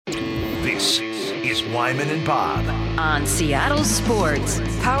This is Wyman and Bob. On Seattle Sports,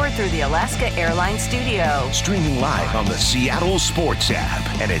 powered through the Alaska Airlines Studio. Streaming live on the Seattle Sports app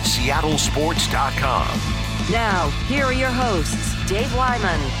and at seattlesports.com. Now, here are your hosts, Dave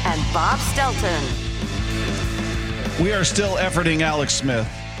Wyman and Bob Stelton. We are still efforting Alex Smith.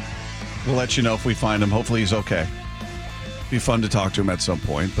 We'll let you know if we find him. Hopefully he's okay. Be fun to talk to him at some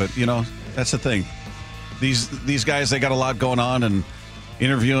point. But, you know, that's the thing. These guys, they got a lot going on, and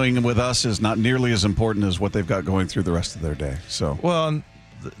interviewing with us is not nearly as important as what they've got going through the rest of their day. So, well,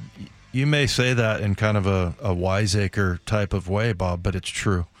 you may say that in kind of a wiseacre type of way, Bob, but it's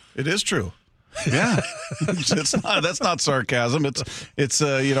true. It is true. Yeah, that's not sarcasm. It's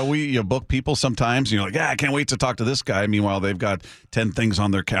you book people sometimes. You're like, I can't wait to talk to this guy. Meanwhile, they've got 10 things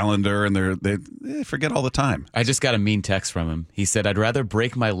on their calendar, and they forget all the time. I just got a mean text from him. He said, "I'd rather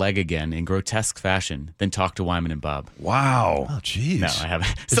break my leg again in grotesque fashion than talk to Wyman and Bob." Wow. Oh, jeez. No, I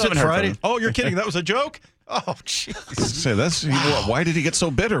haven't. Is it Friday? Oh, you're kidding? That was a joke? Oh, jeez. Say why did he get so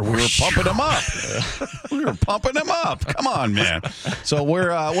bitter? We were pumping him up. Come on, man. So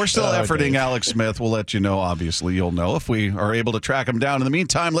we're still efforting Alex Smith. We'll let you know. Obviously, you'll know if we are able to track him down. In the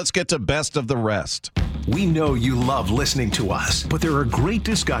meantime, let's get to best of the rest. We know you love listening to us, but there are great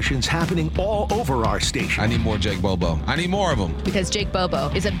discussions happening all over our station. I need more Jake Bobo. I need more of them. Because Jake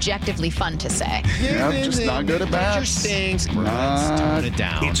Bobo is objectively fun to say. Yeah, just not good at bats. Let's tone it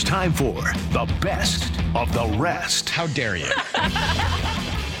down. It's time for the best of the rest. How dare you?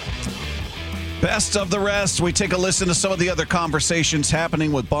 Best of the rest. We take a listen to some of the other conversations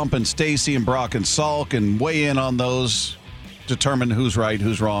happening with Bump and Stacy and Brock and Salk and weigh in on those, determine who's right,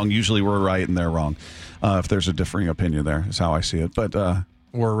 who's wrong. Usually we're right and they're wrong. If there's a differing opinion there is how I see it. But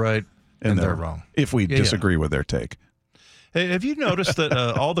we're right and they're wrong. If we disagree with their take. Hey, have you noticed that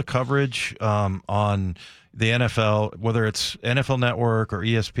all the coverage on the NFL, whether it's NFL Network or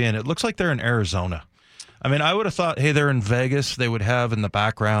ESPN, it looks like they're in Arizona? I mean, I would have thought, hey, they're in Vegas. They would have in the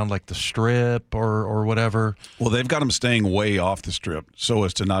background like the Strip or whatever. Well, they've got them staying way off the Strip so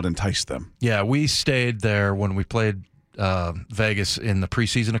as to not entice them. Yeah, we stayed there when we played Vegas in the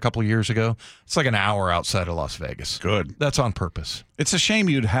preseason a couple of years ago. It's like an hour outside of Las Vegas. Good. That's on purpose. It's a shame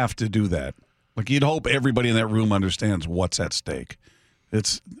you'd have to do that. Like, you'd hope everybody in that room understands what's at stake.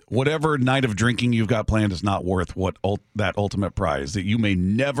 It's whatever night of drinking you've got planned is not worth that ultimate prize, that you may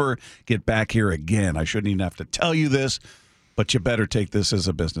never get back here again. I shouldn't even have to tell you this, but you better take this as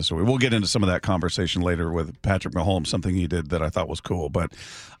a business. We'll get into some of that conversation later with Patrick Mahomes, something he did that I thought was cool. But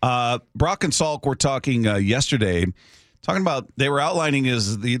Brock and Salk were talking yesterday, talking about, they were outlining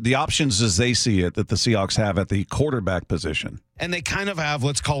the options as they see it that the Seahawks have at the quarterback position. And they kind of have,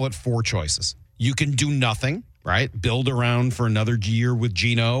 let's call it 4 choices. You can do nothing, right? Build around for another year with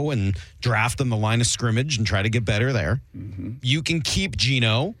Geno and draft on the line of scrimmage and try to get better there. Mm-hmm. You can keep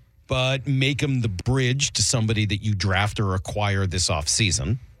Geno, but make him the bridge to somebody that you draft or acquire this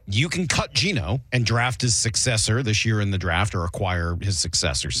offseason. You can cut Geno and draft his successor this year in the draft or acquire his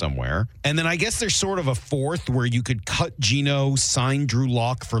successor somewhere. And then I guess there's sort of a fourth where you could cut Geno, sign Drew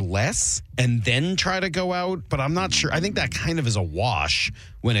Lock for less, and then try to go out. But I'm not sure. I think that kind of is a wash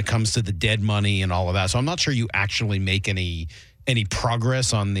when it comes to the dead money and all of that. So I'm not sure you actually make any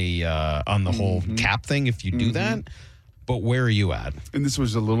progress on the whole cap thing if you do that. But where are you at? And this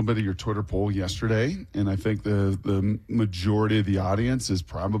was a little bit of your Twitter poll yesterday, and I think the majority of the audience is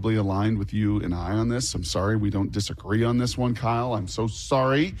probably aligned with you and I on this. I'm sorry we don't disagree on this one, Kyle. I'm so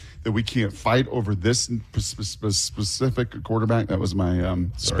sorry that we can't fight over this specific quarterback. That was my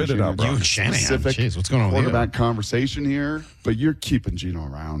spit it out, bro. You and Shanahan. Specific Jeez, what's going on quarterback conversation here. But you're keeping Geno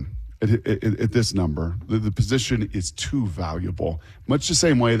around. At this number, the position is too valuable. Much the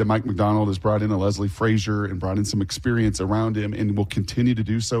same way that Mike McDonald has brought in a Leslie Frazier and brought in some experience around him and will continue to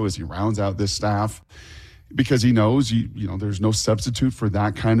do so as he rounds out this staff, because he knows you know there's no substitute for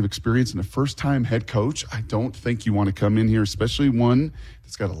that kind of experience. And a first-time head coach, I don't think you want to come in here, especially one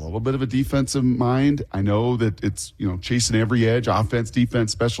that's got a little bit of a defensive mind. I know that it's chasing every edge, offense,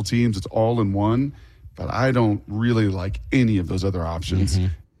 defense, special teams, it's all in one. But I don't really like any of those other options. Mm-hmm.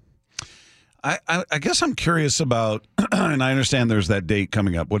 I guess I'm curious about, and I understand there's that date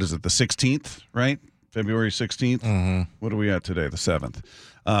coming up. What is it, the 16th, right? February 16th? Mm-hmm. What are we at today, the 7th?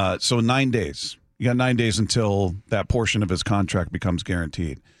 So 9 days. You got 9 days until that portion of his contract becomes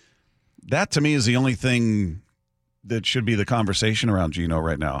guaranteed. That, to me, is the only thing that should be the conversation around Geno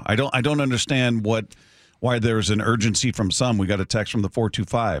right now. I don't understand why there's an urgency from some. We got a text from the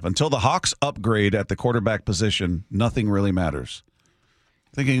 425. Until the Hawks upgrade at the quarterback position, nothing really matters.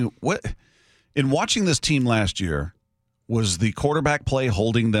 Thinking, what... In watching this team last year, was the quarterback play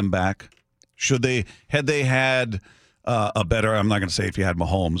holding them back? Had they had a better, I'm not going to say if you had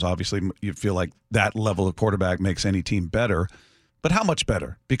Mahomes, obviously you feel like that level of quarterback makes any team better. But how much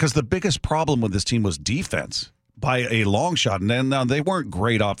better? Because the biggest problem with this team was defense by a long shot. And then now they weren't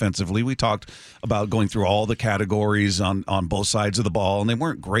great offensively. We talked about going through all the categories on both sides of the ball, and they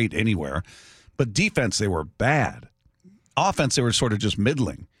weren't great anywhere. But defense, they were bad. Offense, they were sort of just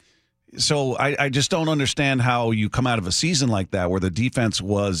middling. So I just don't understand how you come out of a season like that where the defense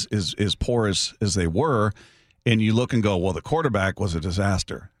was as poor as they were, and you look and go, well, the quarterback was a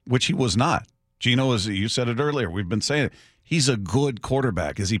disaster, which he was not. Gino, as you said it earlier, we've been saying it. He's a good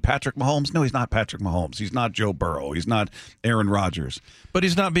quarterback. Is he Patrick Mahomes? No, he's not Patrick Mahomes. He's not Joe Burrow. He's not Aaron Rodgers. But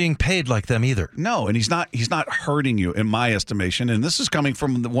he's not being paid like them either. No, and he's not hurting you, in my estimation. And this is coming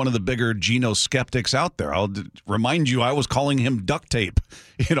from one of the bigger Geno skeptics out there. I'll remind you, I was calling him duct tape.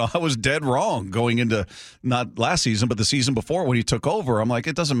 I was dead wrong going into not last season, but the season before when he took over. I'm like,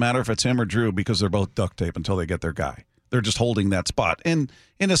 it doesn't matter if it's him or Drew because they're both duct tape until they get their guy. They're just holding that spot. And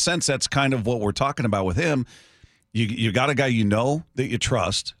in a sense, that's kind of what we're talking about with him. You got a guy that you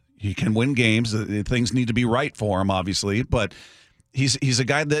trust. He can win games. Things need to be right for him, obviously. But he's a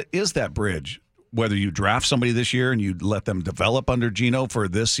guy that is that bridge. Whether you draft somebody this year and you let them develop under Geno for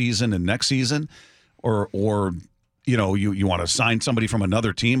this season and next season, or you want to sign somebody from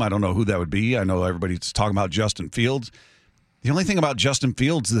another team. I don't know who that would be. I know everybody's talking about Justin Fields. The only thing about Justin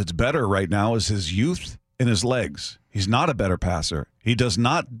Fields that's better right now is his youth and his legs. He's not a better passer. He does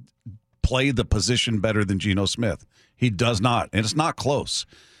not play the position better than Geno Smith. He does not, and it's not close.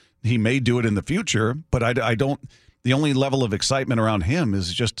 He may do it in the future, but I don't. The only level of excitement around him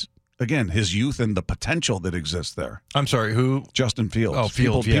is just, again, his youth and the potential that exists there. I'm sorry, who? Justin Fields. Oh,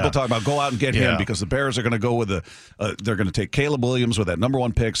 Fields, People talk about go out and get him because the Bears are going to go with they're going to take Caleb Williams with that number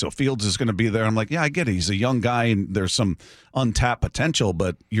 1 pick, so Fields is going to be there. I'm like, yeah, I get it. He's a young guy, and there's some untapped potential,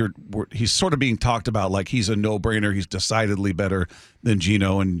 but he's sort of being talked about like he's a no-brainer. He's decidedly better than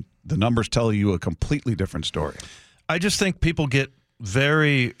Geno, and the numbers tell you a completely different story. I just think people get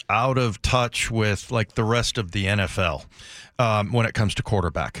very out of touch with like the rest of the NFL when it comes to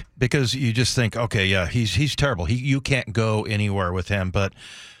quarterback, because you just think, okay, yeah, he's terrible. You can't go anywhere with him. But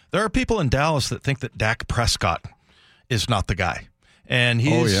there are people in Dallas that think that Dak Prescott is not the guy. And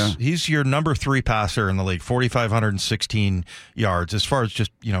he's your number 3 passer in the league, 4,516 yards as far as just,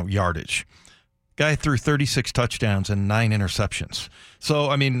 yardage. Guy threw 36 touchdowns and 9 interceptions. So,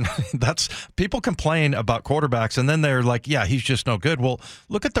 I mean, that's people complain about quarterbacks, and then they're like, yeah, he's just no good. Well,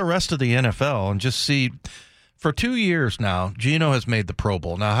 look at the rest of the NFL and just see, for 2 years now, Geno has made the Pro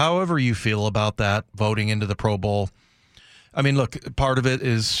Bowl. Now, however you feel about that, voting into the Pro Bowl, I mean, look, part of it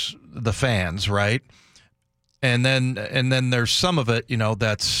is the fans, right? And then there's some of it,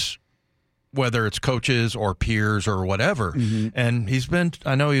 that's whether it's coaches or peers or whatever. Mm-hmm. And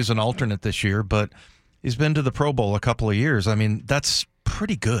I know he's an alternate this year, but he's been to the Pro Bowl a couple of years. I mean, that's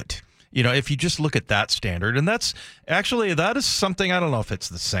pretty good. If you just look at that standard. And that is something, I don't know if it's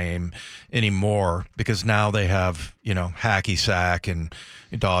the same anymore, because now they have, hacky sack and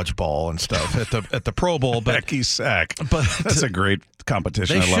dodgeball and stuff at the Pro Bowl. But hacky sack. But that's a great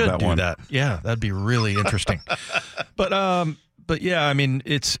competition. They I love should that do one. that. Yeah, that'd be really interesting. But yeah, I mean,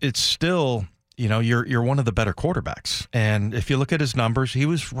 it's still, you're one of the better quarterbacks. And if you look at his numbers, he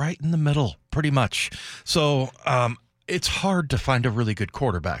was right in the middle pretty much. So it's hard to find a really good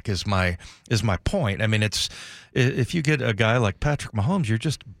quarterback is my point. I mean, if you get a guy like Patrick Mahomes, you're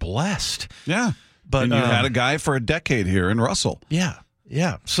just blessed. Yeah. But and you had a guy for a decade here in Russell. Yeah.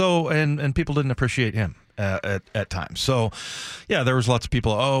 Yeah. So, and people didn't appreciate him at times. So, yeah, there was lots of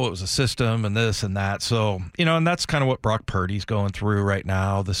people, it was a system and this and that. So, and that's kind of what Brock Purdy's going through right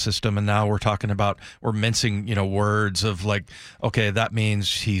now, the system. And now we're talking about, we're mincing, words of like, okay, that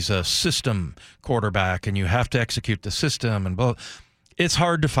means he's a system quarterback and you have to execute the system and both. It's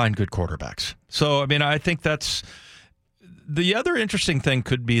hard to find good quarterbacks. So, I mean, I think that's the other interesting thing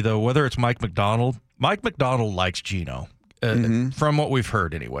could be, though, whether it's Mike Macdonald. Mike Macdonald likes Geno. From what we've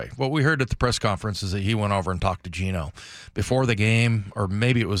heard anyway. What we heard at the press conference is that he went over and talked to Geno before the game, or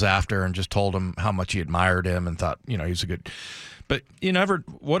maybe it was after, and just told him how much he admired him and thought, he's a good. But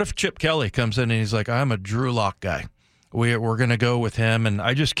what if Chip Kelly comes in and he's like, I'm a Drew Lock guy. We're going to go with him. And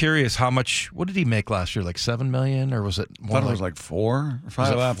I'm just curious what did he make last year? Like $7 million, or was it more? I thought it was like 4 or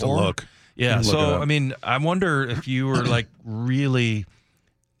 5. I'll have to look. Yeah. So, I mean, I wonder if you were like really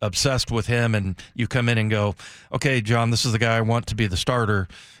obsessed with him and you come in and go, okay, John, this is the guy I want to be the starter,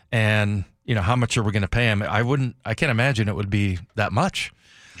 and how much are we going to pay him? I can't imagine it would be that much.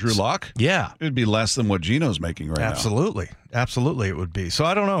 Drew Lock? Yeah. It'd be less than what Geno's making right now. Absolutely it would be. So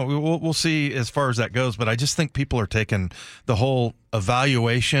I don't know. We'll see as far as that goes, but I just think people are taking the whole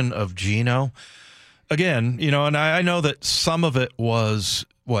evaluation of Geno again, and I know that some of it was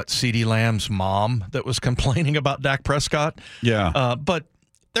CeeDee Lamb's mom that was complaining about Dak Prescott. Yeah. But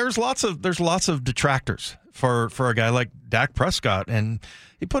there's lots of detractors for a guy like Dak Prescott, and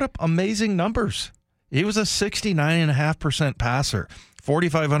he put up amazing numbers. He was a 69.5% passer,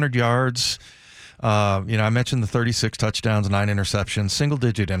 4,500 yards. I mentioned the 36 touchdowns, 9 interceptions,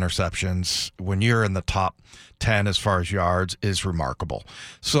 single-digit interceptions. When you're in the top 10 as far as yards is remarkable.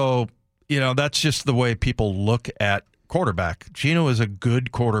 So, that's just the way people look at quarterback. Geno is a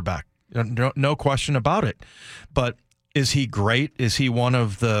good quarterback, no question about it. But is he great? Is he one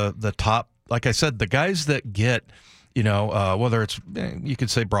of the top? Like I said, the guys that get, whether it's, you could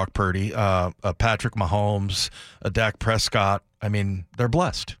say Brock Purdy, Patrick Mahomes, Dak Prescott, I mean, they're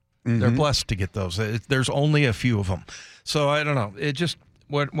blessed. Mm-hmm. They're blessed to get those. There's only a few of them. So I don't know. It just,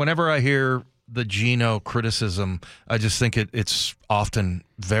 whenever I hear the Geno criticism, I just think it's often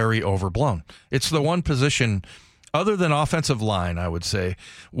very overblown. It's the one position, other than offensive line, I would say,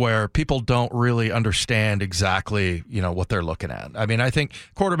 where people don't really understand exactly, what they're looking at. I mean, I think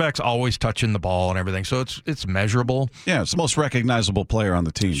quarterback's always touching the ball and everything, so it's measurable. Yeah, it's the most recognizable player on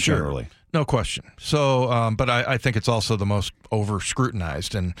the team, generally. No question. So, but I think it's also the most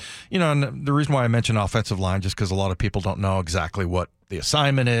over-scrutinized. And, and the reason why I mention offensive line, just because a lot of people don't know exactly what the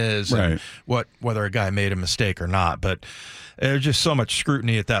assignment is and whether a guy made a mistake or not. But there's just so much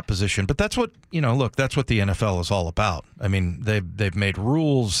scrutiny at that position. But that's what, that's what the NFL is all about. I mean, they've made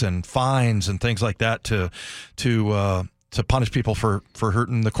rules and fines and things like that to punish people for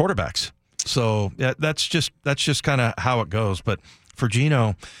hurting the quarterbacks. So that's just kind of how it goes. But for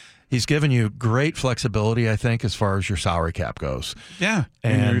Geno, he's given you great flexibility, I think, as far as your salary cap goes. Yeah.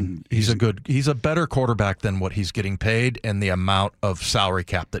 And he's a better quarterback than what he's getting paid and the amount of salary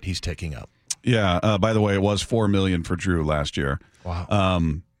cap that he's taking up. Yeah. By the way, it was $4 million for Drew last year. Wow.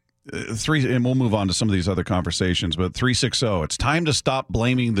 And we'll move on to some of these other conversations, but 360, it's time to stop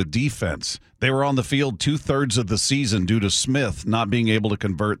blaming the defense. They were on the field 2/3 of the season due to Smith not being able to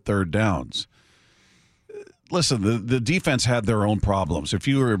convert third downs. Listen, the defense had their own problems. If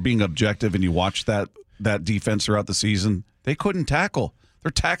you were being objective and you watched that defense throughout the season, they couldn't tackle.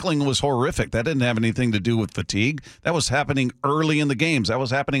 Their tackling was horrific. That didn't have anything to do with fatigue. That was happening early in the games. That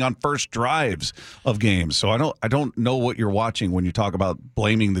was happening on first drives of games. So I don't know what you're watching when you talk about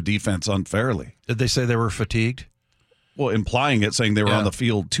blaming the defense unfairly. Did they say they were fatigued? Well, implying it, saying they were on the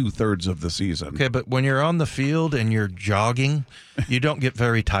field 2/3 of the season. Okay, but when you're on the field and you're jogging, you don't get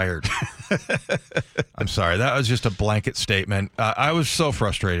very tired. I'm sorry. That was just a blanket statement. I was so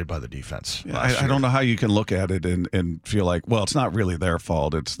frustrated by the defense. Yeah, I don't know how you can look at it and feel like, well, it's not really their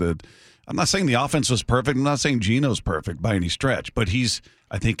fault. I'm not saying the offense was perfect. I'm not saying Geno's perfect by any stretch, but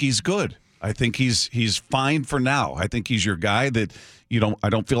I think he's good. I think he's fine for now. I think he's your guy that I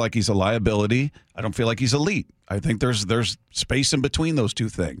don't feel like he's a liability. I don't feel like he's elite. I think there's space in between those two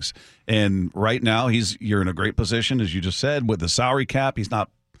things. And right now you're in a great position, as you just said, with the salary cap. He's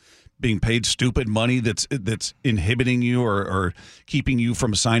not being paid stupid money that's inhibiting you or keeping you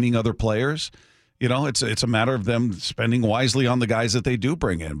from signing other players. It's a matter of them spending wisely on the guys that they do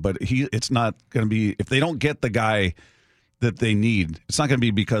bring in. But it's not going to be, if they don't get the guy that they need, it's not going to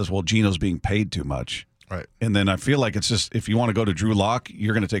be because, well, Geno's being paid too much. Right. And then I feel like it's just, if you want to go to Drew Lock,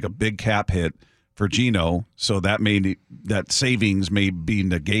 you're going to take a big cap hit for Geno, so that savings may be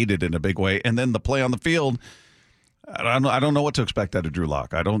negated in a big way. And then the play on the field, I don't know what to expect out of Drew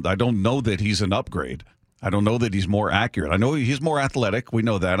Lock. I don't know that he's an upgrade. I don't know that he's more accurate. I know he's more athletic. We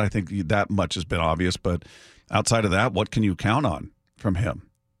know that. I think that much has been obvious. But outside of that, what can you count on from him?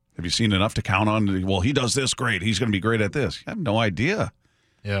 Have you seen enough to count on? Well, he does this great. He's going to be great at this. I have no idea.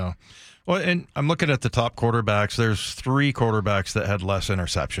 Yeah. Well, and I'm looking at the top quarterbacks. There's 3 quarterbacks that had less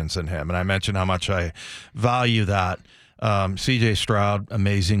interceptions than him. And I mentioned how much I value that. C.J. Stroud,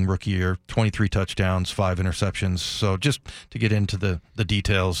 amazing rookie year, 23 touchdowns, 5 interceptions. So just to get into the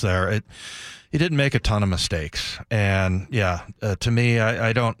details there, he didn't make a ton of mistakes. And, to me,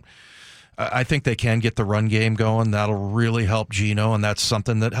 I think they can get the run game going. That'll really help Geno, and that's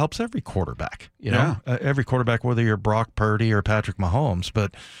something that helps every quarterback. Every quarterback, whether you're Brock Purdy or Patrick Mahomes.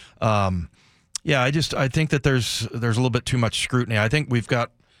 But I think that there's a little bit too much scrutiny. I think we've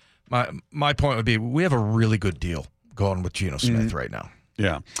got my point would be we have a really good deal going with Geno Smith right now.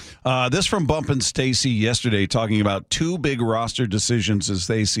 Yeah. This from Bumpin' Stacy yesterday, talking about 2 big roster decisions as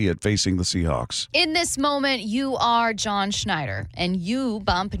they see it facing the Seahawks. In this moment, you are John Schneider, and you,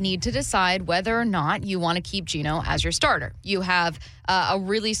 Bump, need to decide whether or not you want to keep Geno as your starter. You have a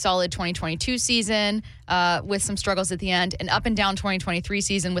really solid 2022 season with some struggles at the end, an up and down 2023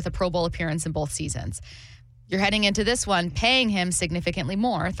 season with a Pro Bowl appearance in both seasons. You're heading into this one paying him significantly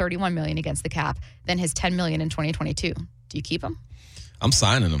more, $31 million against the cap, than his $10 million in 2022. Do you keep him? I'm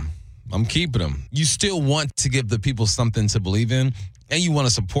signing him. I'm keeping him. You still want to give the people something to believe in, and you want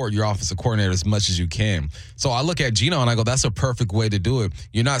to support your offensive coordinator as much as you can. So I look at Geno and I go, that's a perfect way to do it.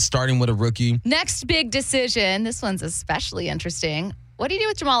 You're not starting with a rookie. Next big decision. This one's especially interesting. What do you do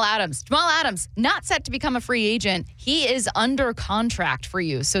with Jamal Adams? Jamal Adams, not set to become a free agent. He is under contract for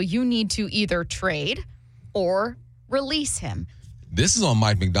you. So you need to either trade or release him. This is on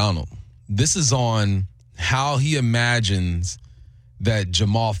Mike McDonald. This is on how he imagines that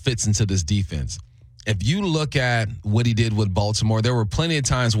Jamal fits into this defense. If you look at what he did with Baltimore, there were plenty of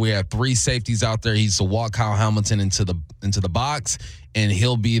times where he had 3 safeties out there. He used to walk Kyle Hamilton into the box, and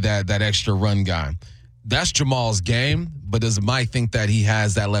he'll be that extra run guy. That's Jamal's game, but does Mike think that he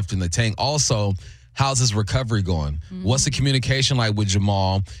has that left in the tank? Also, how's his recovery going? What's the communication like with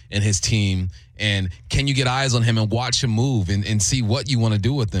Jamal and his team? And can you get eyes on him and watch him move and see what you want to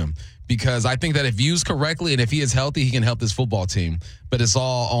do with him? Because I think that if used correctly and if he is healthy, he can help this football team. But it's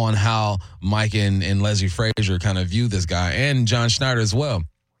all on how Mike and Leslie Frazier kind of view this guy, and John Schneider as well.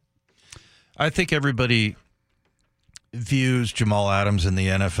 I think everybody views Jamal Adams in the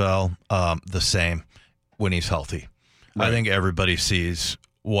NFL the same when he's healthy. Right. I think everybody sees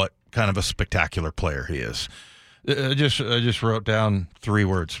what kind of a spectacular player he is. I just wrote down 3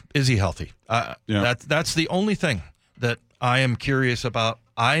 words. Is he healthy? That's the only thing that I am curious about.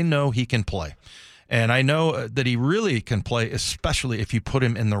 I know he can play, and I know that he really can play, especially if you put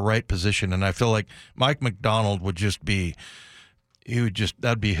him in the right position. And I feel like Mike McDonald would that'd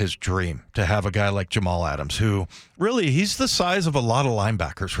be his dream to have a guy like Jamal Adams, who really, he's the size of a lot of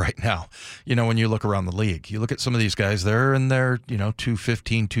linebackers right now. You know, when you look around the league, you look at some of these guys, they're in their,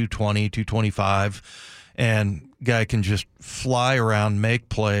 215, 220, 225, and guy can just fly around, make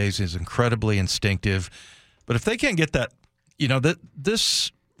plays, is incredibly instinctive. But if they can't get that,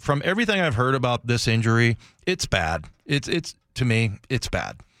 this, from everything I've heard about this injury, it's bad. It's to me, it's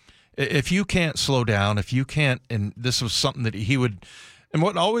bad. If you can't slow down, if you can't, and this was something that he would, and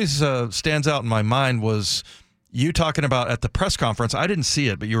what always stands out in my mind was you talking about at the press conference. I didn't see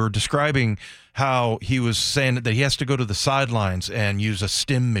it, but you were describing how he was saying that he has to go to the sidelines and use a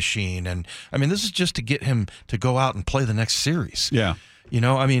stim machine. And I mean, this is just to get him to go out and play the next series. Yeah.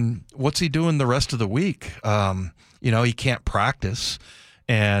 What's he doing the rest of the week? He can't practice,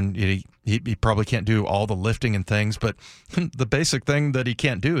 and he probably can't do all the lifting and things, but the basic thing that he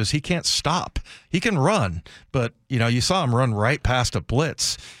can't do is he can't stop. He can run, but, you saw him run right past a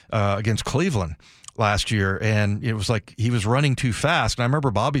blitz against Cleveland last year, and it was like he was running too fast. And I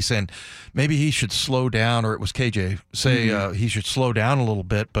remember Bobby saying maybe he should slow down, or it was KJ say he should slow down a little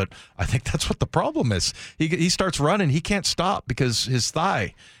bit, but I think that's what the problem is. He starts running, he can't stop because his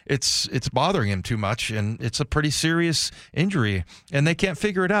thigh, it's bothering him too much, and it's a pretty serious injury, and they can't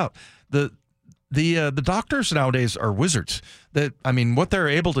figure it out. The doctors nowadays are wizards. What they're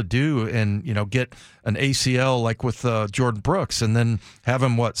able to do and, get an ACL like with Jordan Brooks and then have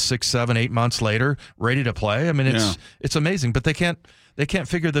him, 6, 7, 8 months later ready to play. It's amazing, but they can't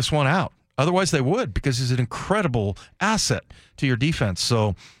figure this one out. Otherwise they would, because he's an incredible asset to your defense.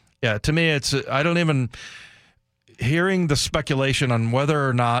 So, yeah, to me, hearing the speculation on whether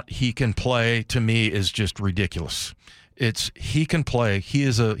or not he can play, to me, is just ridiculous. He can play.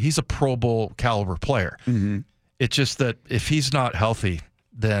 He's a Pro Bowl caliber player. Mm-hmm. It's just that if he's not healthy,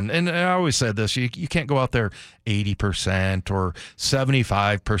 then, and I always said this, you can't go out there 80% or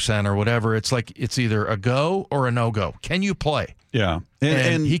 75% or whatever. It's like it's either a go or a no-go. Can you play? Yeah.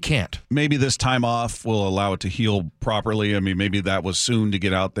 And he can't. Maybe this time off will allow it to heal properly. Maybe that was soon to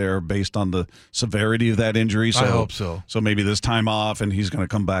get out there based on the severity of that injury. So, I hope so. So maybe this time off and he's going to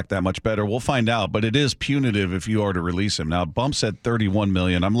come back that much better. We'll find out. But it is punitive if you are to release him. Now, Bump's at $31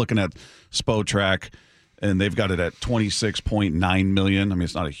 million. I'm looking at Spotrac, and they've got it at $26.9 million.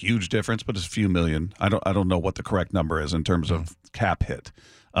 It's not a huge difference, but it's a few million. I don't know what the correct number is in terms of cap hit.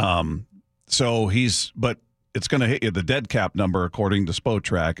 But it's going to hit you. The dead cap number, according to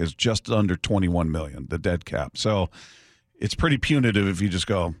Spotrac, is just under $21 million, the dead cap. So it's pretty punitive if you just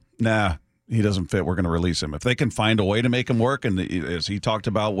go, nah, he doesn't fit, we're going to release him. If they can find a way to make him work, and as he talked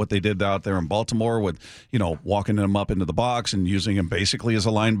about what they did out there in Baltimore with, walking him up into the box and using him basically as a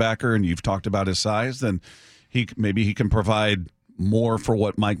linebacker, and you've talked about his size, then maybe he can provide more for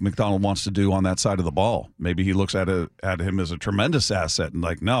what Mike McDonald wants to do on that side of the ball. Maybe he looks at him as a tremendous asset and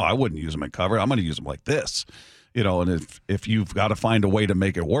no, I wouldn't use him in cover. I'm going to use him like this. And if you've got to find a way to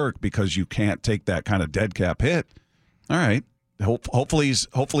make it work because you can't take that kind of dead cap hit, all right. Hopefully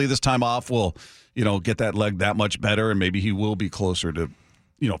this time off will, get that leg that much better, and maybe he will be closer to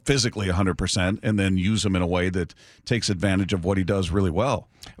physically 100%, and then use him in a way that takes advantage of what he does really well.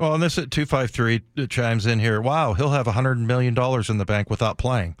 Well, and this at 253 chimes in here. Wow, he'll have $100 million in the bank without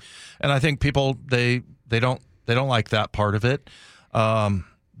playing, and I think people they don't like that part of it.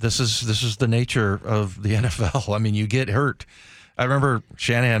 This is the nature of the NFL. I mean, you get hurt. I remember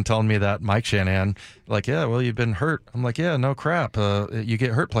Shanahan telling me that, Mike Shanahan, like, yeah, well, you've been hurt. I'm like, yeah, no crap. You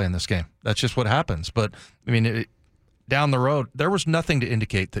get hurt playing this game. That's just what happens. But I mean, down the road, there was nothing to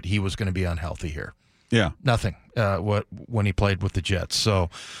indicate that he was going to be unhealthy here. Yeah, nothing. When he played with the Jets. So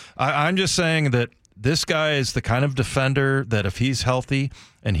I'm just saying that this guy is the kind of defender that if he's healthy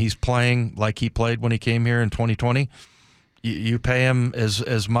and he's playing like he played when he came here in 2020, you pay him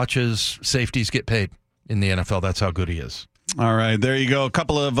as much as safeties get paid in the NFL. That's how good he is. All right, there you go. A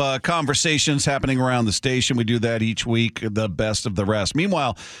couple of conversations happening around the station. We do that each week, the best of the rest.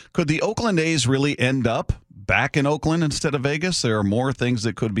 Meanwhile, could the Oakland A's really end up back in Oakland instead of Vegas? There are more things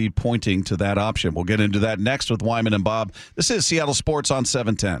that could be pointing to that option. We'll get into that next with Wyman and Bob. This is Seattle Sports on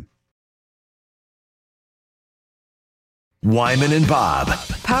 710. Wyman and Bob.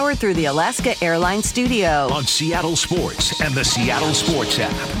 Powered through the Alaska Airlines Studio. On Seattle Sports and the Seattle Sports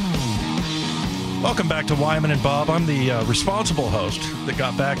app. Welcome back to Wyman and Bob. I'm the responsible host that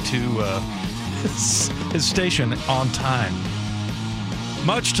got back to his station on time.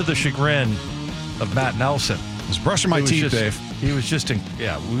 Much to the chagrin of Matt Nelson. I was brushing my teeth, Dave. He was just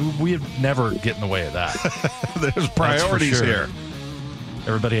we'd never get in the way of that. There's priorities here.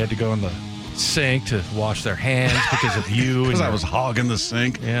 Everybody had to go in the sink to wash their hands because of you. Because I was hogging the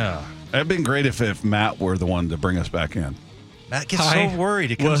sink. Yeah. It'd been great if Matt were the one to bring us back in. Matt gets so worried.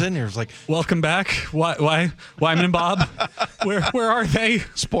 He comes in here. It's like, welcome back. Why Wyman and Bob? Where are they?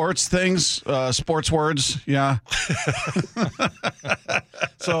 Sports things, sports words. Yeah.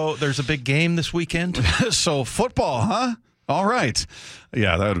 So there's a big game this weekend. So football, huh? All right.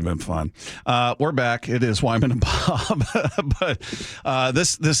 Yeah, that would have been fun. We're back. It is Wyman and Bob. But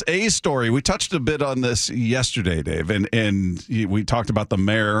this A's story, we touched a bit on this yesterday, Dave, and we talked about the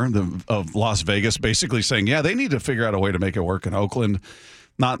mayor of Las Vegas basically saying, yeah, they need to figure out a way to make it work in Oakland.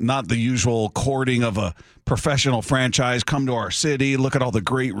 Not the usual courting of a professional franchise. Come to our city. Look at all the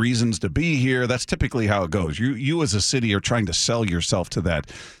great reasons to be here. That's typically how it goes. You as a city are trying to sell yourself to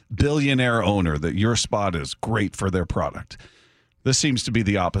that billionaire owner that your spot is great for their product. This seems to be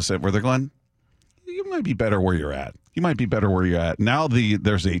the opposite, where they're going, you might be better where you're at. You might be better where you're at. Now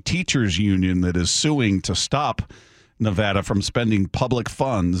there's a teachers union that is suing to stop Nevada from spending public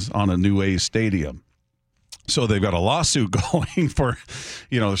funds on a new A's stadium. So they've got a lawsuit going for,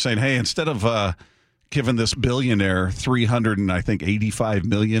 saying, hey, instead of giving this billionaire $385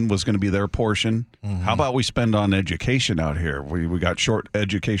 million was going to be their portion, how about we spend on education out here? We got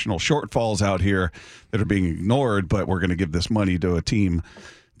educational shortfalls out here that are being ignored, but we're going to give this money to a team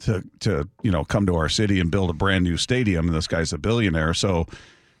to come to our city and build a brand new stadium. And this guy's a billionaire, so.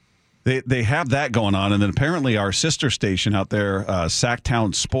 They have that going on, and then apparently our sister station out there,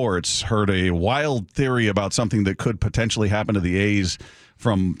 Sacktown Sports, heard a wild theory about something that could potentially happen to the A's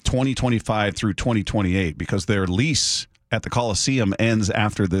from 2025 through 2028 because their lease at the Coliseum ends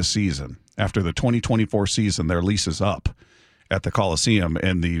after this season. After the 2024 season, their lease is up at the Coliseum,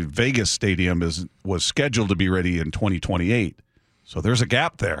 and the Vegas stadium was scheduled to be ready in 2028. So there's a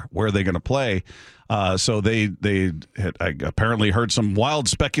gap there. Where are they going to play? So they had apparently heard some wild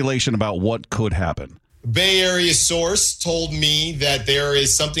speculation about what could happen. Bay Area source told me that there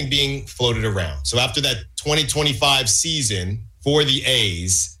is something being floated around. So after that 2025 season for the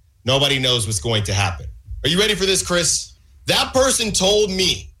A's, nobody knows what's going to happen. Are you ready for this, Chris? That person told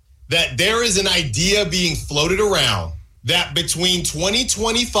me that there is an idea being floated around that between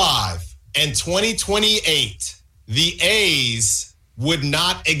 2025 and 2028, the A's would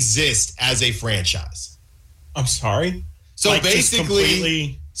not exist as a franchise. I'm sorry? So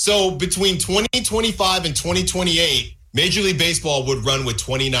basically, between 2025 and 2028, Major League Baseball would run with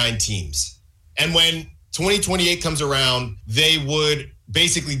 29 teams. And when 2028 comes around, they would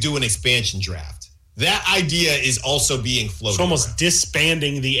basically do an expansion draft. That idea is also being floated. So almost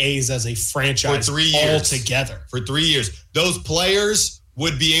disbanding the A's as a franchise for 3 years altogether. For 3 years. Those players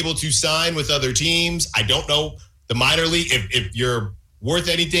would be able to sign with other teams. I don't know. The minor league, if you're worth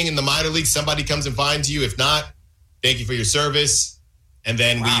anything in the minor league, somebody comes and finds you. If not, thank you for your service. And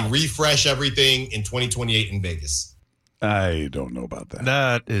then we refresh everything in 2028 in Vegas. I don't know about that.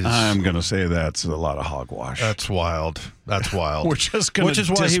 That is. I'm going to say that's a lot of hogwash. That's wild. That's wild. We're just going to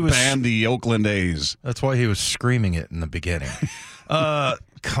disband the Oakland A's. That's why he was screaming it in the beginning.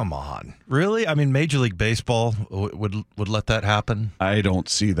 Come on. Really? I mean, Major League Baseball would let that happen? I don't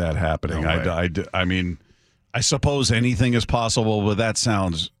see that happening. No way. I mean, I suppose anything is possible, but that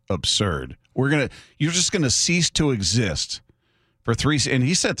sounds absurd. You're just gonna cease to exist for 3, and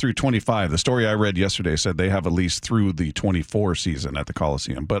he said through 25. The story I read yesterday said they have at least through the 24 season at the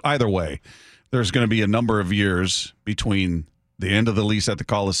Coliseum. But either way, there's going to be a number of years between the end of the lease at the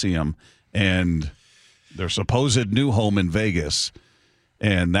Coliseum and their supposed new home in Vegas.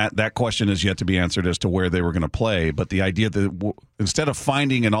 And that question is yet to be answered as to where they were going to play. But the idea that instead of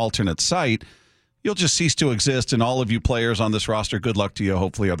finding an alternate site, you'll just cease to exist, and all of you players on this roster, good luck to you.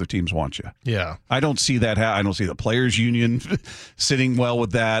 Hopefully other teams want you. Yeah. I don't see that. I don't see the Players Union sitting well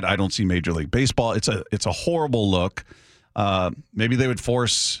with that. I don't see Major League Baseball. It's a horrible look. Maybe they would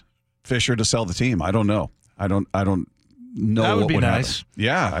force Fisher to sell the team. I don't know. I don't know. That would what be would nice. happen.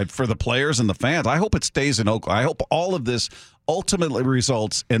 Yeah, for the players and the fans. I hope it stays in Oakland. I hope all of this ultimately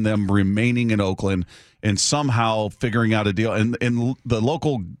results in them remaining in Oakland and somehow figuring out a deal. And the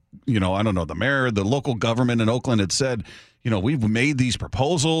local, I don't know, the mayor, the local government in Oakland had said, we've made these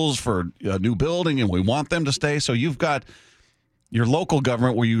proposals for a new building and we want them to stay. So you've got your local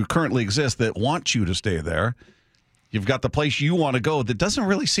government where you currently exist that wants you to stay there. You've got the place you want to go that doesn't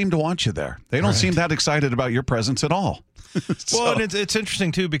really seem to want you there. They don't seem that excited about your presence at all. Well, and it's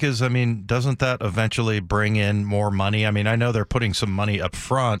interesting, too, because, doesn't that eventually bring in more money? I know they're putting some money up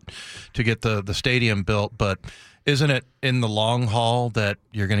front to get the stadium built, but isn't it in the long haul that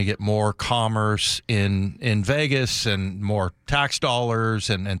you're going to get more commerce in Vegas and more tax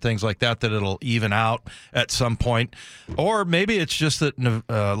dollars and things like that it'll even out at some point? Or maybe it's just that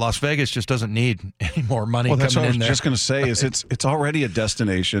Las Vegas just doesn't need any more money coming in there. That's what I was just going to say is it's already a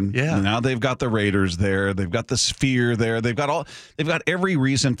destination. Yeah. Now they've got the Raiders there. They've got the Sphere there. They've got every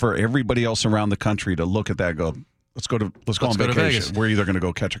reason for everybody else around the country to look at that and go, Let's go on vacation. We're either going to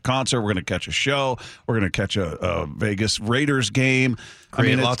go catch a concert, we're going to catch a show, we're going to catch a Vegas Raiders game.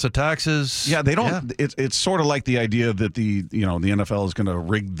 Create lots of taxes. Yeah, they don't. Yeah. It's sort of like the idea that the NFL is going to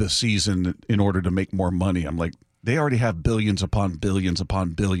rig the season in order to make more money. I'm like, they already have billions upon billions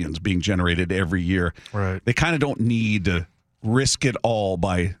upon billions being generated every year. Right. They kind of don't need to risk it all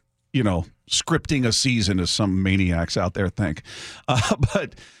by scripting a season, as some maniacs out there think.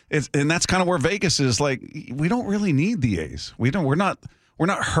 But that's kind of where Vegas is. Like, we don't really need the A's. We're not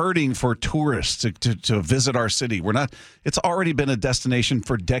hurting for tourists to visit our city. It's already been a destination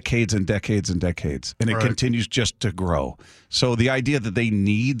for decades and decades and decades, and it continues just to grow. So the idea that they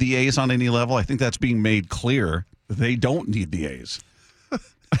need the A's on any level, I think that's being made clear. They don't need the A's.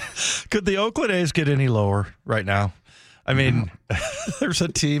 Could the Oakland A's get any lower right now? There's a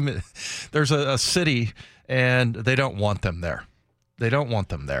team, there's a city, and they don't want them there. They don't want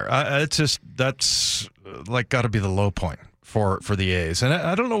them there. That's got to be the low point for the A's. And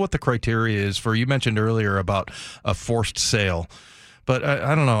I don't know what the criteria is for. You mentioned earlier about a forced sale, but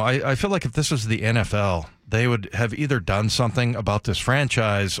I don't know. I feel like if this was the NFL, they would have either done something about this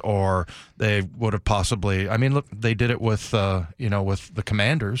franchise, or they would have possibly. Look, they did it with with the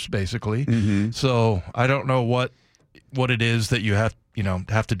Commanders, basically. Mm-hmm. So I don't know what it is that you have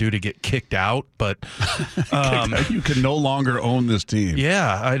to do to get kicked out, but you can no longer own this team.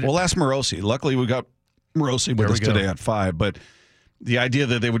 Yeah. We'll ask Morosi. Luckily, we got Morosi with us today at 5, but the idea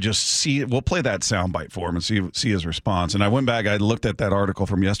that they would just we'll play that soundbite for him and see his response. And I went back, I looked at that article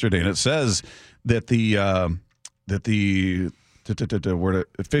from yesterday, and it says that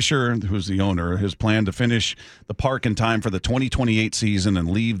Fisher, who's the owner, his plan to finish the park in time for the 2028 season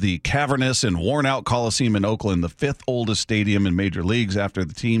and leave the cavernous and worn-out Coliseum in Oakland, the 5th oldest stadium in Major Leagues, after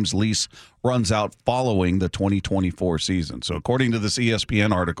the team's lease runs out following the 2024 season. So according to this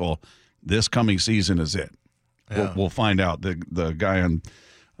ESPN article, this coming season is it. Yeah. We'll find out. The guy in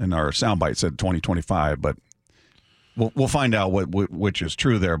our soundbite said 2025, but we'll find out which is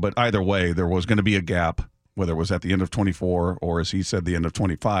true there. But either way, there was going to be a gap, whether it was at the end of 24 or, as he said, the end of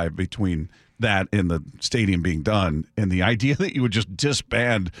 25, between that and the stadium being done. And the idea that you would just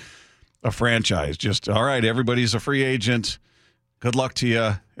disband a franchise, just, all right, everybody's a free agent, good luck to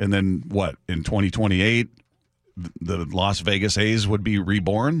you. And then what, in 2028, the Las Vegas A's would be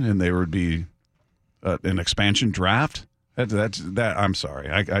reborn and there would be an expansion draft? I'm sorry.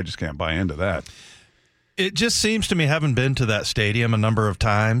 I just can't buy into that. It just seems to me, having been to that stadium a number of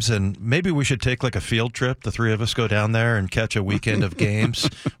times, and maybe we should take like a field trip. The three of us go down there and catch a weekend of games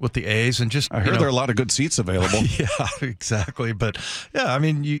with the A's, and just. I heard there are a lot of good seats available. Yeah, exactly. But yeah,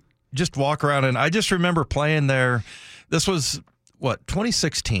 you just walk around, and I just remember playing there. This was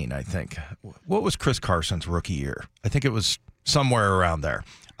 2016, I think. What was Chris Carson's rookie year? I think it was somewhere around there.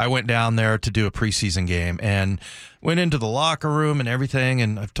 I went down there to do a preseason game and went into the locker room and everything,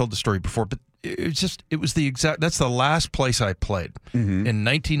 and I've told the story before, but that's the last place I played. In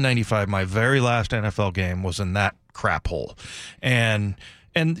 1995, my very last NFL game was in that crap hole. And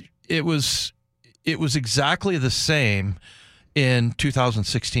it was exactly the same in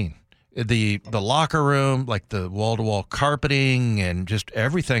 2016. The locker room, like the wall-to-wall carpeting and just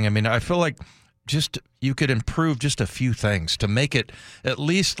everything. I mean, I feel like just you could improve just a few things to make it at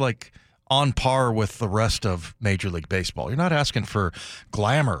least like on par with the rest of Major League Baseball. You're not asking for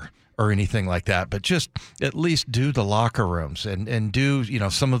glamour or anything like that, but just at least do the locker rooms and do,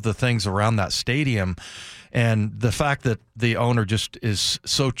 some of the things around that stadium. And the fact that the owner just is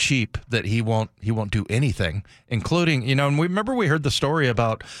so cheap that he won't do anything, including, and we heard the story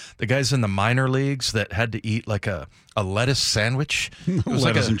about the guys in the minor leagues that had to eat like a lettuce sandwich. It was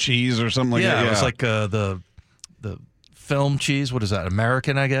lettuce and cheese or something like that. Yeah, it was like the film cheese. What is that?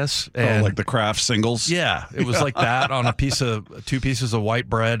 American, I guess. And, like the Kraft singles. Yeah, it was like that on two pieces of white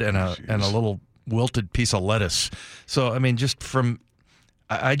bread and a little wilted piece of lettuce. So I mean,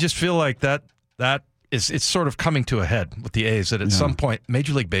 I just feel like that it's sort of coming to a head with the A's that at some point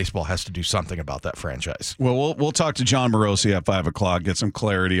Major League Baseball has to do something about that franchise. Well, we'll talk to John Morosi at 5:00, get some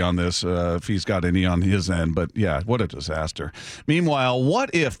clarity on this if he's got any on his end. But yeah, what a disaster. Meanwhile, what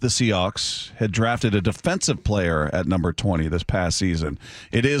if the Seahawks had drafted a defensive player at number 20 this past season?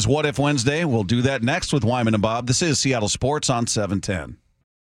 It is What If Wednesday. We'll do that next with Wyman and Bob. This is Seattle Sports on 710.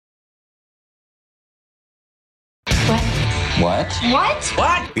 What?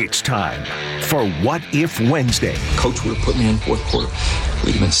 It's time for What If Wednesday. Coach would have put me in fourth quarter.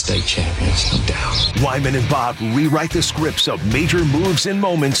 We'd have been state champions, no doubt. Wyman and Bob rewrite the scripts of major moves and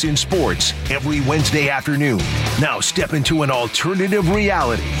moments in sports every Wednesday afternoon. Now step into an alternative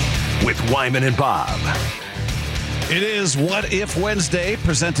reality with Wyman and Bob. It is What If Wednesday,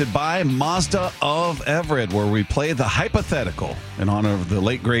 presented by Mazda of Everett, where we play the hypothetical in honor of the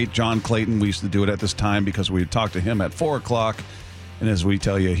late, great John Clayton. We used to do it at this time because we talked to him at 4:00. And as we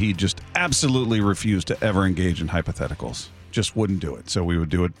tell you, he just absolutely refused to ever engage in hypotheticals. Just wouldn't do it. So we would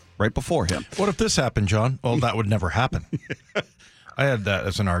do it right before him. What if this happened, John? Well, that would never happen. I had that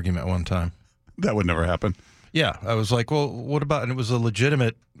as an argument one time. That would never happen. Yeah, I was like, well, what about, and it was a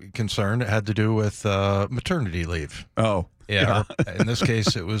legitimate concern. It had to do with maternity leave. Oh. Yeah. In this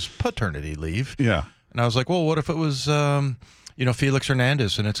case, it was paternity leave. Yeah. And I was like, well, what if it was, Felix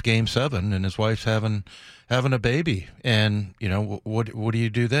Hernandez and it's Game 7 and his wife's having a baby, and what do you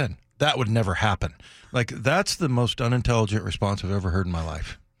do then? That would never happen. Like, that's the most unintelligent response I've ever heard in my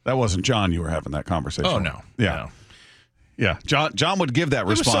life. That wasn't John you were having that conversation. Oh, no. Yeah. No. Yeah, John would give that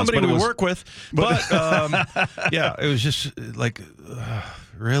response. Was somebody but we work with, but yeah, it was just like,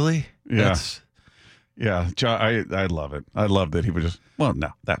 really? Yeah, John, I love it. I love that he would just. Well, no,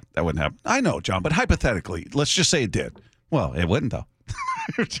 that wouldn't happen. I know, John, but hypothetically, let's just say it did. Well, it wouldn't though.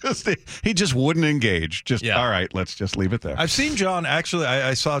 He just wouldn't engage. All right, let's just leave it there. I've seen John actually.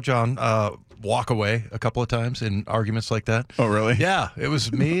 I saw John walk away a couple of times in arguments like that. Oh, really? Yeah, it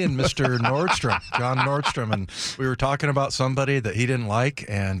was me and Mr. Nordstrom, John Nordstrom, and we were talking about somebody that he didn't like,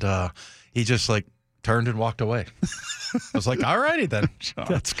 and he just like turned and walked away. I was like, all righty then.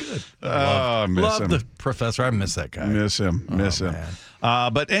 That's good. I miss him. The professor. I miss that guy. Miss him.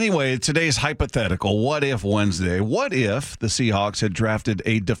 But anyway, today's hypothetical, What If Wednesday. What if the Seahawks had drafted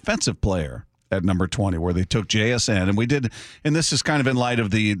a defensive player at number 20, where they took JSN, and we did, and this is kind of in light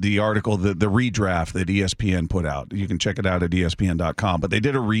of the article, the redraft that ESPN put out. You can check it out at ESPN.com, but they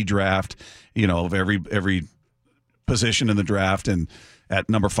did a redraft, of every position in the draft, and at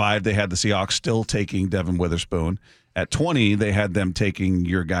number 5, they had the Seahawks still taking Devin Witherspoon. At 20, they had them taking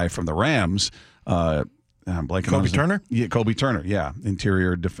your guy from the Rams, Kobe Turner? Yeah, Kobe Turner, yeah,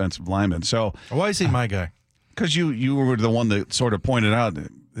 interior defensive lineman. So why is he my guy? Because you were the one that sort of pointed out,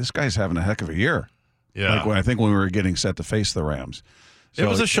 this guy's having a heck of a year. Yeah. Like I think when we were getting set to face the Rams. So it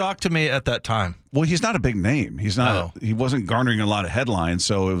was a shock to me at that time. Well, he's not a big name. He's not. He wasn't garnering a lot of headlines,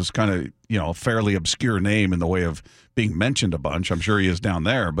 so it was kind of a fairly obscure name in the way of being mentioned a bunch. I'm sure he is down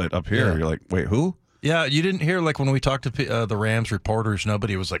there, but up here you're like, wait, who? Yeah, you didn't hear, like, when we talked to the Rams reporters,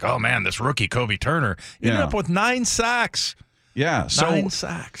 nobody was like, oh, man, this rookie, Kobe Turner, ended up with 9 sacks. Yeah. 9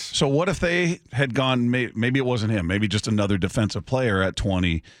 sacks. So what if they had gone, maybe it wasn't him, maybe just another defensive player at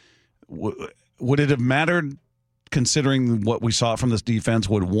 20? Would it have mattered, considering what we saw from this defense?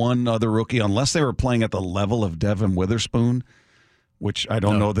 Would one other rookie, unless they were playing at the level of Devin Witherspoon, which I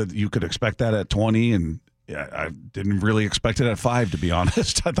don't know that you could expect that at 20, and I didn't really expect it at 5, to be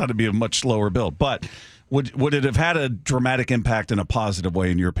honest. I thought it'd be a much slower build. But would it have had a dramatic impact in a positive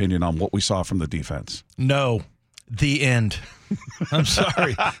way, in your opinion, on what we saw from the defense? No. The end. I'm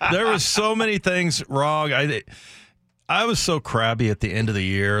sorry. There was so many things wrong. I was so crabby at the end of the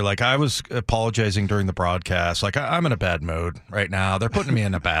year. Like, I was apologizing during the broadcast. Like, I'm in a bad mood right now. They're putting me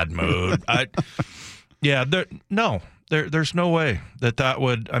in a bad mood. There's no way that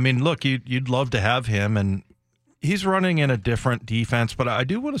would. I mean, look, you'd love to have him, and he's running in a different defense. But I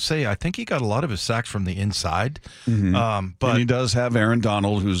do want to say, I think he got a lot of his sacks from the inside. Mm-hmm. But he does have Aaron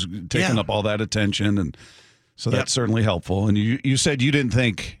Donald, who's taking up all that attention, and so that's certainly helpful. And you said you didn't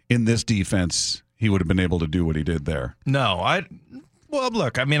think in this defense he would have been able to do what he did there. No,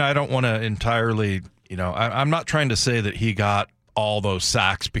 look, I mean, I don't want to entirely, I'm not trying to say that he got all those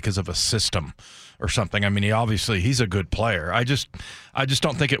sacks because of a system or something. I mean, he's a good player. I just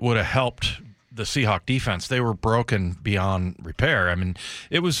don't think it would have helped the Seahawks defense. They were broken beyond repair. I mean,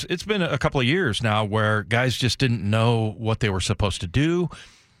 it's been a couple of years now where guys just didn't know what they were supposed to do.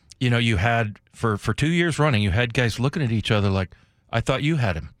 You had for 2 years running, you had guys looking at each other like, I thought you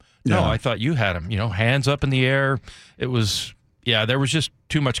had him. No, I thought you had him. Hands up in the air. It was, there was just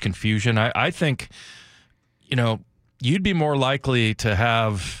too much confusion. I think, you'd be more likely to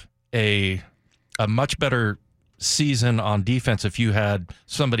have a much better season on defense if you had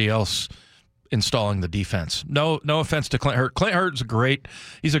somebody else installing the defense. No offense to Clint Hurt. Clint Hurt's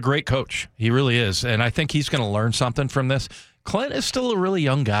he's a great coach. He really is. And I think he's going to learn something from this. Clint is still a really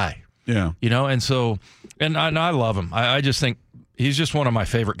young guy. Yeah. And so, and I love him. I just think he's just one of my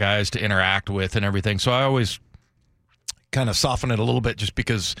favorite guys to interact with and everything. So I always kind of soften it a little bit just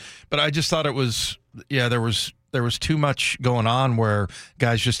because, but I just thought it was, there was too much going on where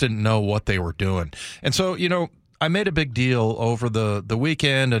guys just didn't know what they were doing. And so, I made a big deal over the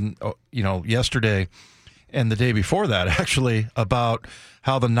weekend and, yesterday and the day before that, actually, about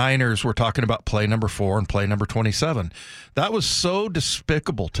how the Niners were talking about play number 4 and play number 27. That was so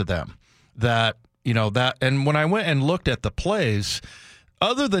despicable to them that, and when I went and looked at the plays,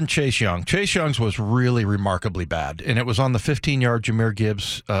 other than Chase Young's was really remarkably bad, and it was on the 15-yard Jahmyr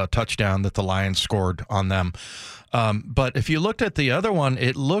Gibbs touchdown that the Lions scored on them. But if you looked at the other one,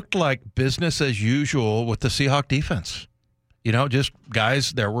 it looked like business as usual with the Seahawks defense. Just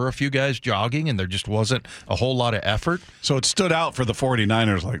guys, there were a few guys jogging, and there just wasn't a whole lot of effort. So it stood out for the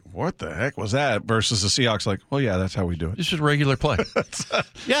 49ers, like, what the heck was that? Versus the Seahawks, like, well, yeah, that's how we do it. It's just regular play.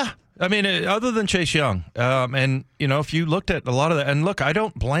 Yeah. I mean, other than Chase Young, and, if you looked at a lot of that, and look, I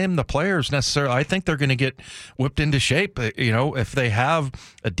don't blame the players necessarily. I think they're going to get whipped into shape, if they have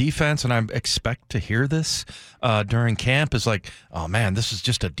a defense, and I expect to hear this during camp, is like, oh, man, this is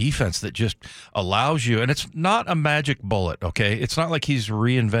just a defense that just allows you, and it's not a magic bullet, okay? It's not like he's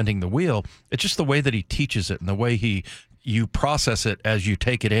reinventing the wheel. It's just the way that he teaches it and the way you process it as you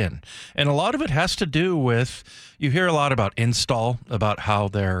take it in. And a lot of it has to do with, you hear a lot about install, about how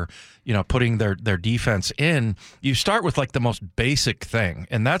they're, putting their defense in. You start with like the most basic thing.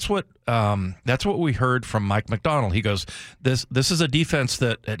 And that's what we heard from Mike Macdonald. He goes, this is a defense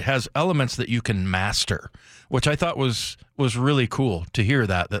that it has elements that you can master, which I thought was really cool to hear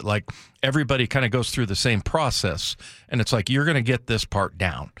that like everybody kind of goes through the same process. And it's like, you're going to get this part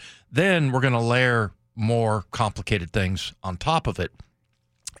down. Then we're going to layer more complicated things on top of it.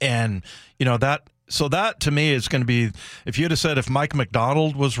 And, that to me is going to be, if you'd have said if Mike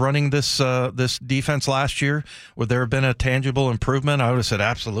Macdonald was running this defense last year, would there have been a tangible improvement? I would have said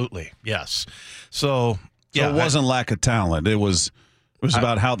absolutely, yes. So it wasn't lack of talent. It was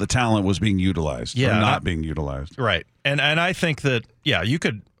about how the talent was being utilized or not being utilized. Right. And I think that,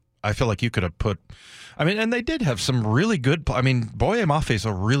 I feel like you could have put, and they did have some really good, Boye Mafe is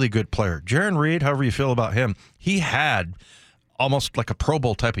a really good player. Jaron Reed, however you feel about him, he had almost like a Pro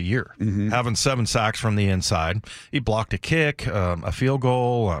Bowl type of year, having 7 sacks from the inside. He blocked a kick, a field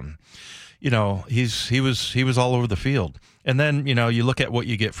goal. He was all over the field. And then, you look at what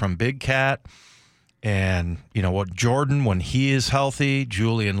you get from Big Cat and, what Jordan, when he is healthy,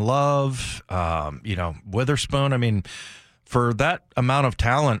 Julian Love, Witherspoon. For that amount of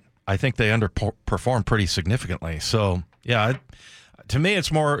talent, I think they underperformed pretty significantly. So, to me,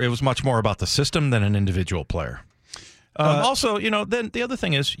 it was much more about the system than an individual player. Also, then the other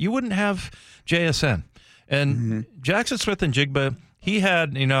thing is you wouldn't have JSN. And Jackson Smith and Jigba, he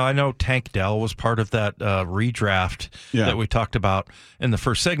had, I know Tank Dell was part of that redraft that we talked about in the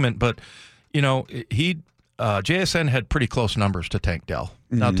first segment, but, JSN had pretty close numbers to Tank Dell.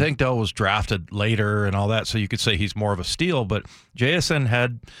 Now, Tank Dell was drafted later and all that, so you could say he's more of a steal, but JSN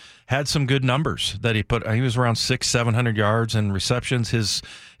had some good numbers that he put. He was around 600-700 yards in receptions. His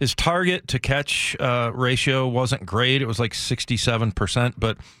target to catch ratio wasn't great. It was like 67%,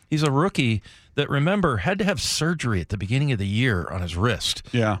 but he's a rookie that, remember, had to have surgery at the beginning of the year on his wrist.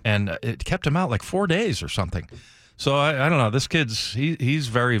 Yeah. And it kept him out like 4 days or something. So I don't know. This kid's he's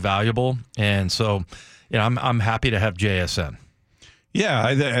very valuable. And so, I'm happy to have JSN.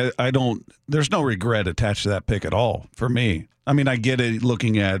 Yeah, I don't. There's no regret attached to that pick at all for me. I mean, I get it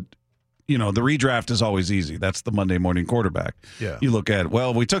looking at, the redraft is always easy. That's the Monday morning quarterback. Yeah. You look at,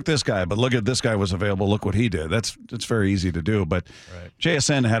 we took this guy, but look at this guy was available. Look what he did. It's very easy to do. But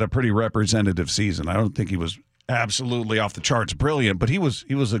JSN had a pretty representative season. I don't think he was absolutely off the charts brilliant, but he was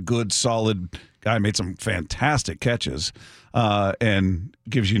a good, solid guy. Made some fantastic catches, and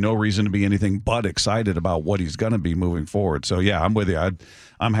gives you no reason to be anything but excited about what he's going to be moving forward. So yeah, I'm with you.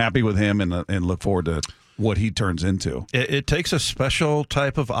 I'm happy with him and look forward to what he turns into. It takes a special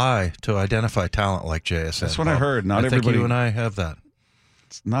type of eye to identify talent like JSN. That's what I heard. Not I everybody. think you and I have that.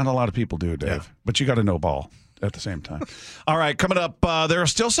 Not a lot of people do, Dave. Yeah. But you got to know ball at the same time. All right, coming up, there are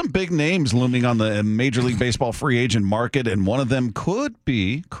still some big names looming on the Major League Baseball free agent market, and one of them could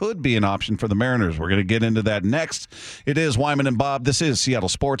be an option for the Mariners. We're going to get into that next. It is Wyman and Bob. This is Seattle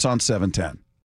Sports on 710.